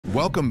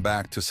Welcome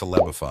back to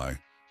Celebify,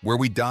 where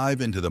we dive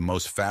into the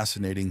most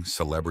fascinating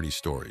celebrity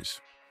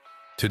stories.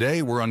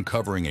 Today, we're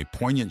uncovering a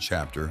poignant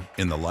chapter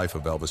in the life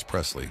of Elvis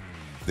Presley,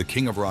 the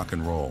king of rock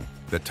and roll,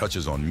 that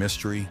touches on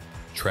mystery,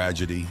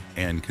 tragedy,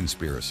 and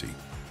conspiracy.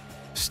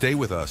 Stay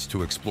with us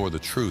to explore the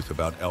truth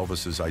about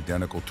Elvis's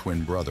identical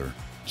twin brother,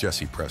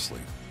 Jesse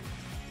Presley.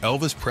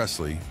 Elvis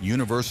Presley,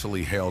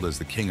 universally hailed as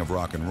the king of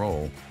rock and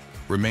roll,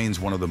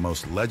 remains one of the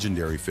most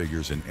legendary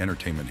figures in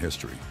entertainment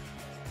history.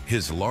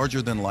 His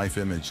larger-than-life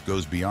image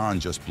goes beyond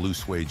just blue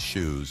suede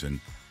shoes and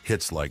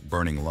hits like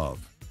Burning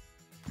Love.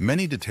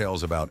 Many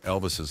details about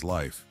Elvis's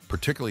life,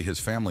 particularly his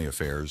family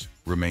affairs,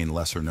 remain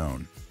lesser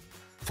known.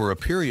 For a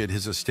period,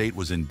 his estate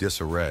was in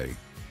disarray,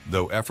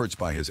 though efforts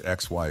by his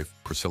ex-wife,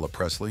 Priscilla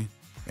Presley,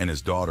 and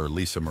his daughter,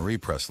 Lisa Marie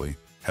Presley,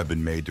 have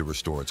been made to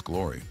restore its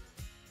glory.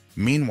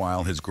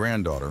 Meanwhile, his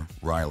granddaughter,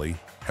 Riley,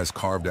 has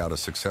carved out a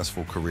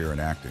successful career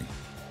in acting.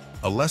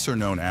 A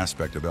lesser-known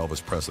aspect of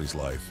Elvis Presley's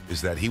life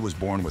is that he was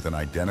born with an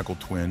identical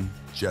twin,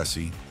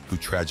 Jesse, who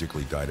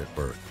tragically died at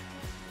birth.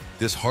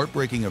 This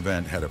heartbreaking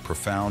event had a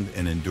profound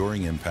and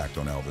enduring impact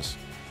on Elvis,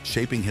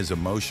 shaping his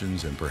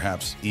emotions and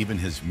perhaps even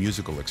his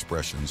musical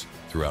expressions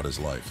throughout his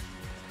life.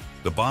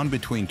 The bond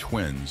between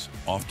twins,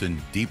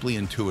 often deeply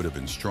intuitive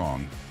and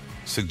strong,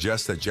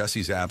 suggests that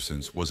Jesse's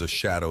absence was a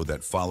shadow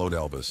that followed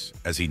Elvis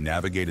as he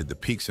navigated the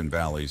peaks and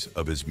valleys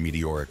of his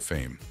meteoric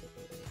fame.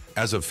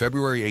 As of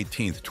February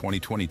 18,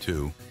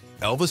 2022,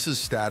 Elvis's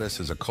status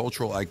as a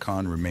cultural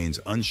icon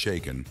remains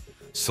unshaken,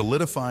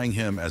 solidifying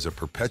him as a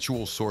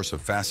perpetual source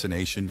of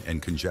fascination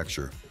and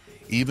conjecture,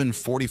 even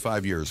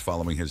 45 years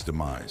following his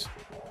demise.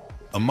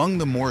 Among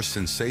the more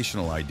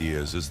sensational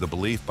ideas is the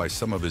belief by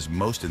some of his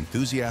most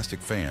enthusiastic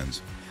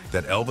fans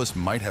that Elvis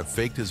might have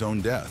faked his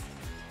own death,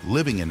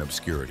 living in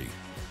obscurity,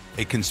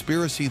 a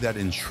conspiracy that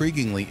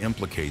intriguingly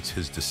implicates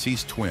his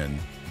deceased twin,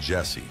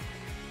 Jesse.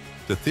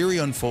 The theory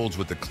unfolds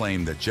with the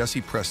claim that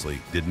Jesse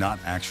Presley did not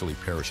actually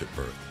perish at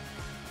birth.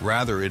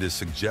 Rather, it is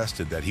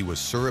suggested that he was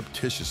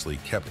surreptitiously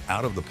kept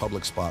out of the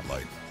public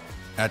spotlight,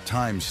 at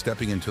times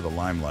stepping into the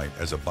limelight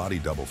as a body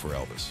double for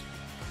Elvis.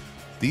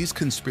 These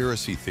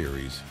conspiracy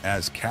theories,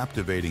 as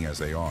captivating as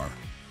they are,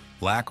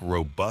 lack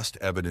robust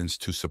evidence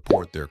to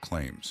support their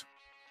claims.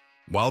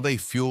 While they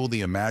fuel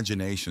the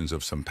imaginations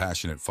of some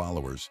passionate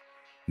followers,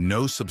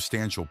 no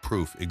substantial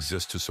proof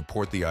exists to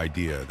support the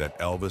idea that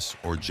Elvis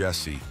or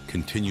Jesse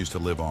continues to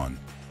live on,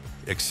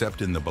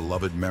 except in the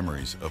beloved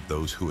memories of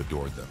those who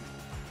adored them.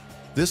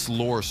 This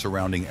lore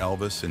surrounding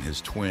Elvis and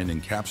his twin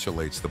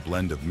encapsulates the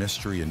blend of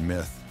mystery and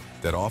myth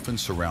that often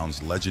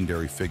surrounds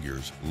legendary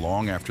figures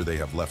long after they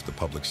have left the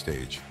public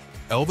stage.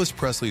 Elvis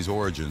Presley's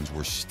origins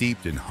were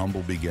steeped in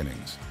humble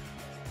beginnings,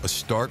 a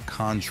stark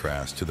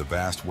contrast to the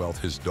vast wealth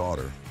his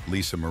daughter,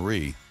 Lisa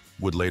Marie,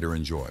 would later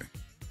enjoy.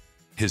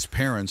 His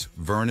parents,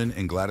 Vernon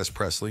and Gladys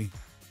Presley,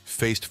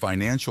 faced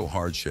financial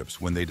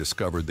hardships when they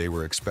discovered they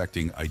were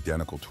expecting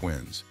identical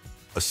twins,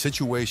 a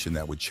situation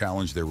that would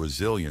challenge their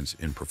resilience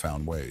in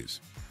profound ways.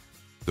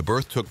 The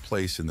birth took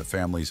place in the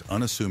family's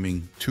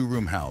unassuming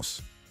two-room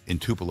house in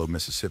Tupelo,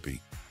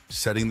 Mississippi,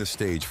 setting the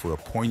stage for a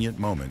poignant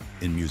moment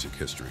in music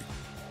history.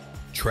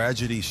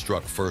 Tragedy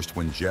struck first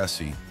when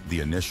Jesse, the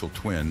initial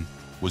twin,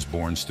 was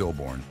born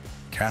stillborn,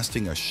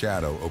 casting a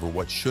shadow over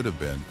what should have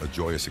been a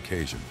joyous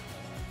occasion.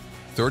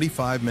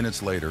 35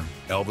 minutes later,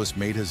 Elvis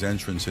made his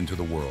entrance into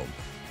the world,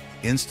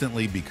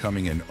 instantly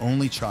becoming an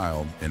only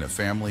child in a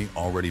family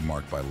already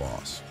marked by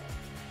loss.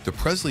 The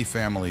Presley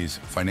family's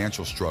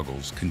financial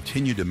struggles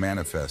continued to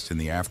manifest in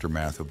the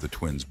aftermath of the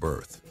twins'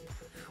 birth.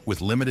 With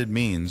limited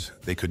means,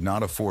 they could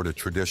not afford a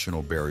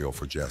traditional burial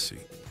for Jesse.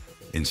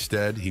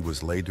 Instead, he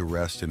was laid to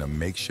rest in a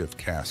makeshift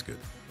casket,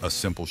 a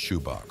simple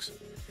shoebox.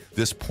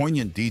 This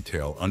poignant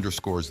detail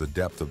underscores the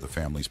depth of the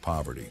family's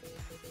poverty.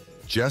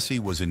 Jesse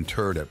was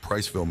interred at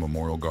Priceville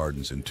Memorial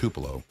Gardens in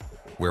Tupelo,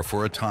 where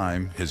for a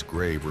time his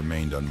grave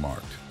remained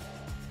unmarked.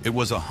 It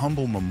was a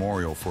humble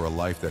memorial for a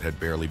life that had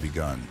barely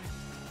begun.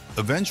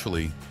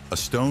 Eventually, a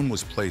stone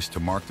was placed to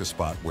mark the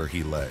spot where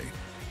he lay.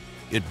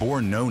 It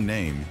bore no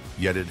name,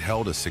 yet it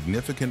held a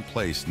significant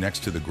place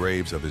next to the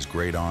graves of his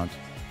great-aunt,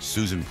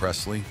 Susan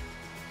Presley,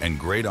 and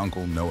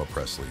great-uncle Noah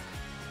Presley,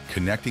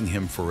 connecting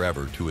him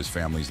forever to his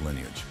family's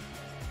lineage.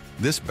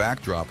 This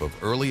backdrop of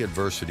early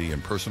adversity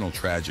and personal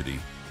tragedy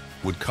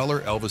would color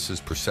Elvis's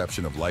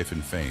perception of life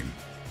and fame,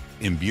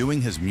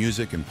 imbuing his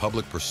music and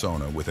public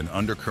persona with an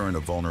undercurrent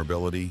of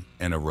vulnerability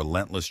and a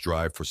relentless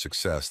drive for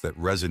success that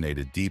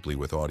resonated deeply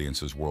with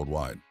audiences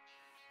worldwide.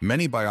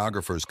 Many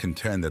biographers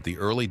contend that the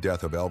early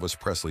death of Elvis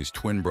Presley's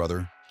twin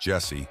brother,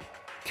 Jesse,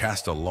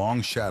 cast a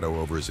long shadow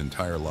over his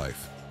entire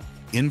life,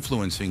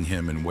 influencing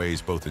him in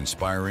ways both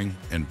inspiring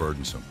and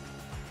burdensome.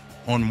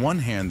 On one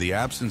hand, the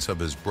absence of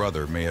his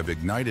brother may have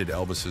ignited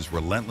Elvis's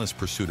relentless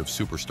pursuit of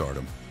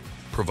superstardom,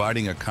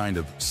 providing a kind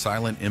of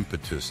silent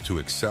impetus to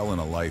excel in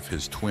a life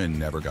his twin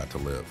never got to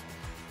live.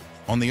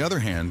 On the other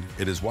hand,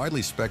 it is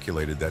widely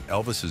speculated that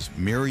Elvis's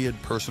myriad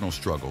personal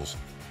struggles,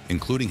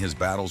 including his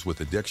battles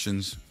with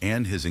addictions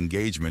and his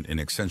engagement in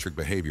eccentric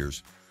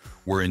behaviors,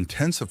 were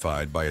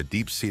intensified by a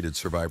deep-seated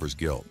survivor's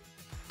guilt.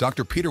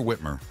 Dr. Peter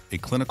Whitmer, a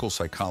clinical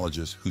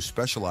psychologist who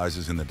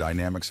specializes in the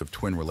dynamics of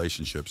twin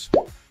relationships,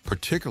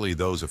 particularly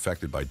those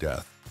affected by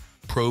death,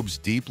 probes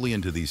deeply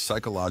into these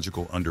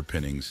psychological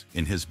underpinnings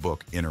in his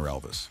book, Inner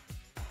Elvis.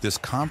 This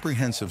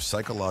comprehensive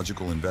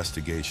psychological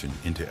investigation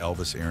into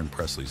Elvis Aaron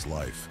Presley's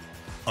life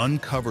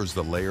uncovers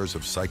the layers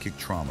of psychic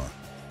trauma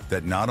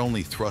that not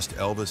only thrust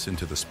Elvis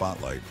into the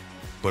spotlight,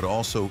 but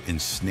also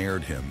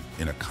ensnared him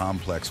in a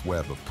complex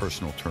web of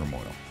personal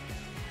turmoil.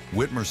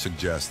 Whitmer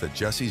suggests that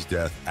Jesse's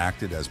death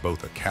acted as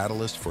both a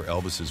catalyst for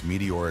Elvis's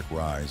meteoric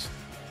rise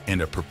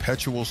and a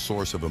perpetual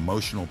source of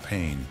emotional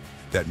pain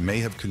that may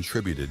have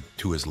contributed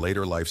to his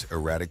later life's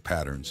erratic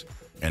patterns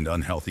and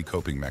unhealthy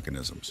coping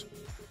mechanisms.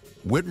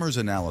 Whitmer's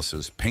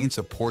analysis paints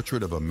a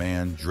portrait of a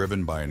man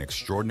driven by an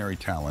extraordinary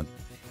talent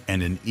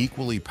and an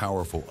equally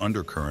powerful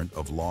undercurrent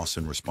of loss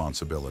and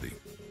responsibility.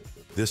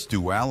 This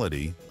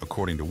duality,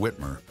 according to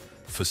Whitmer,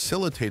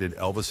 facilitated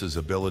Elvis's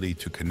ability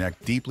to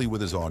connect deeply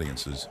with his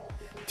audiences,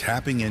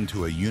 tapping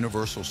into a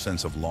universal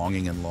sense of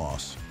longing and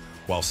loss,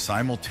 while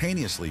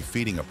simultaneously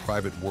feeding a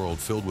private world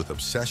filled with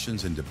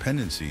obsessions and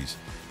dependencies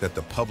that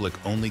the public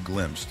only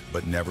glimpsed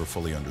but never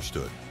fully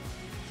understood.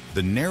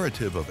 The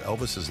narrative of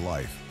Elvis's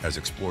life, as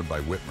explored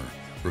by Whitmer,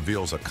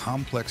 reveals a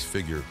complex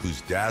figure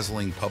whose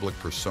dazzling public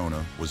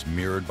persona was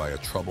mirrored by a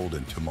troubled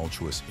and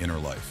tumultuous inner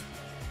life,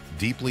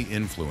 deeply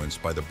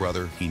influenced by the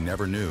brother he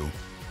never knew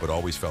but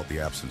always felt the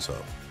absence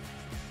of.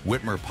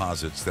 Whitmer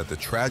posits that the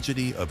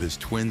tragedy of his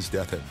twins'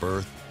 death at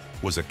birth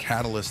was a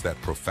catalyst that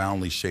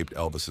profoundly shaped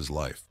Elvis's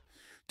life,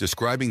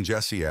 describing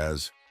Jesse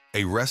as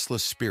a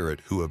restless spirit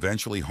who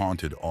eventually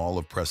haunted all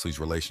of Presley's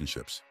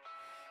relationships.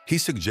 He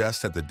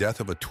suggests that the death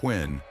of a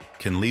twin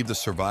can leave the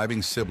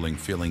surviving sibling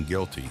feeling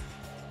guilty,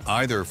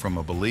 either from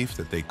a belief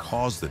that they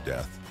caused the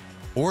death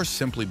or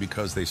simply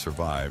because they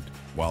survived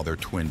while their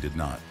twin did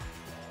not.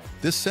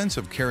 This sense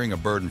of carrying a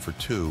burden for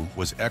two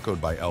was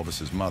echoed by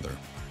Elvis's mother,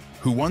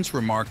 who once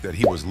remarked that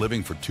he was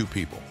living for two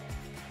people.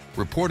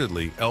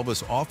 Reportedly,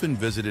 Elvis often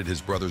visited his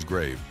brother's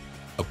grave,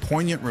 a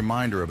poignant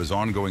reminder of his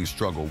ongoing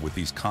struggle with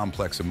these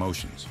complex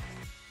emotions.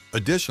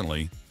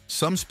 Additionally,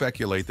 some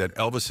speculate that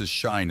Elvis's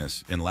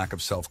shyness and lack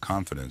of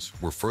self-confidence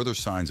were further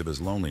signs of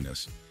his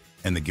loneliness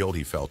and the guilt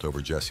he felt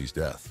over Jesse's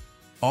death.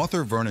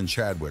 Author Vernon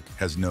Chadwick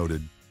has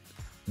noted,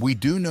 "We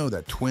do know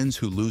that twins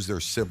who lose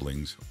their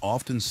siblings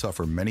often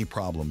suffer many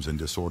problems and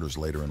disorders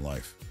later in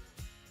life."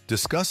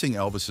 Discussing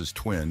Elvis's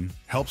twin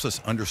helps us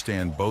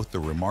understand both the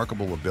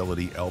remarkable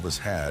ability Elvis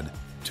had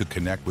to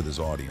connect with his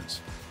audience,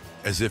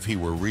 as if he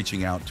were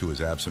reaching out to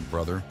his absent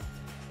brother,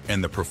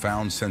 and the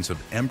profound sense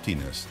of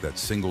emptiness that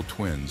single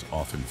twins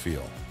often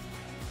feel.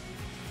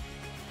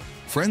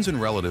 Friends and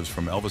relatives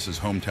from Elvis's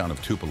hometown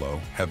of Tupelo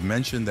have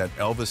mentioned that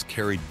Elvis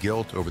carried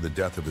guilt over the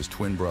death of his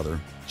twin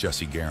brother,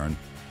 Jesse Garon,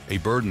 a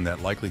burden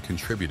that likely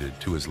contributed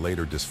to his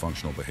later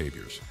dysfunctional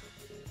behaviors.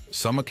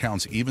 Some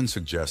accounts even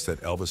suggest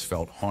that Elvis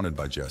felt haunted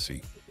by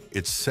Jesse.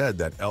 It's said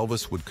that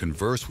Elvis would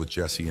converse with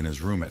Jesse in his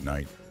room at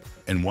night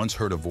and once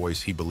heard a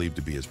voice he believed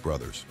to be his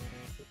brother's.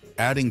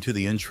 Adding to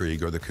the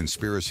intrigue are the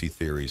conspiracy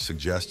theories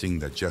suggesting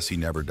that Jesse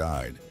never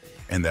died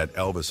and that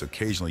Elvis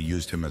occasionally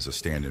used him as a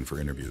stand-in for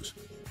interviews.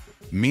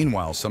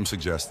 Meanwhile, some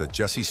suggest that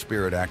Jesse's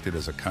spirit acted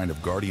as a kind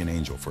of guardian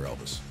angel for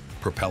Elvis,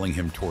 propelling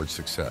him towards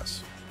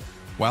success.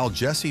 While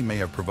Jesse may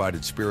have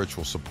provided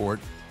spiritual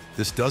support,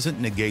 this doesn't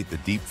negate the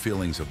deep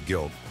feelings of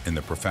guilt and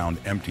the profound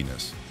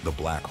emptiness, the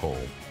black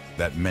hole,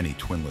 that many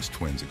twinless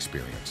twins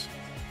experience.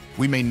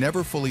 We may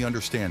never fully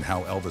understand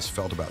how Elvis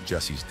felt about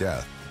Jesse's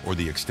death or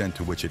the extent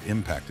to which it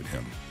impacted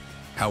him.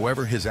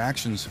 However, his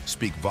actions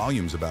speak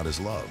volumes about his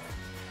love.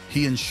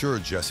 He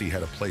ensured Jesse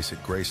had a place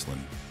at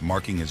Graceland,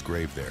 marking his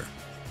grave there.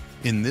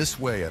 In this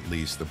way, at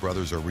least, the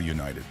brothers are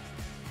reunited.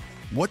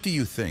 What do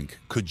you think?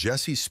 Could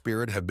Jesse's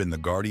spirit have been the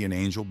guardian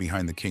angel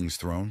behind the king's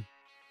throne?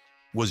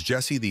 Was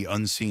Jesse the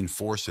unseen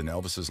force in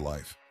Elvis's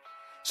life?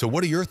 So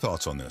what are your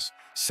thoughts on this?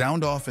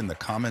 Sound off in the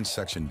comments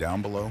section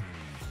down below.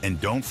 And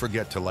don't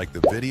forget to like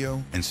the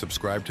video and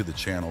subscribe to the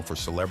channel for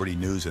celebrity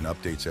news and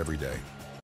updates every day.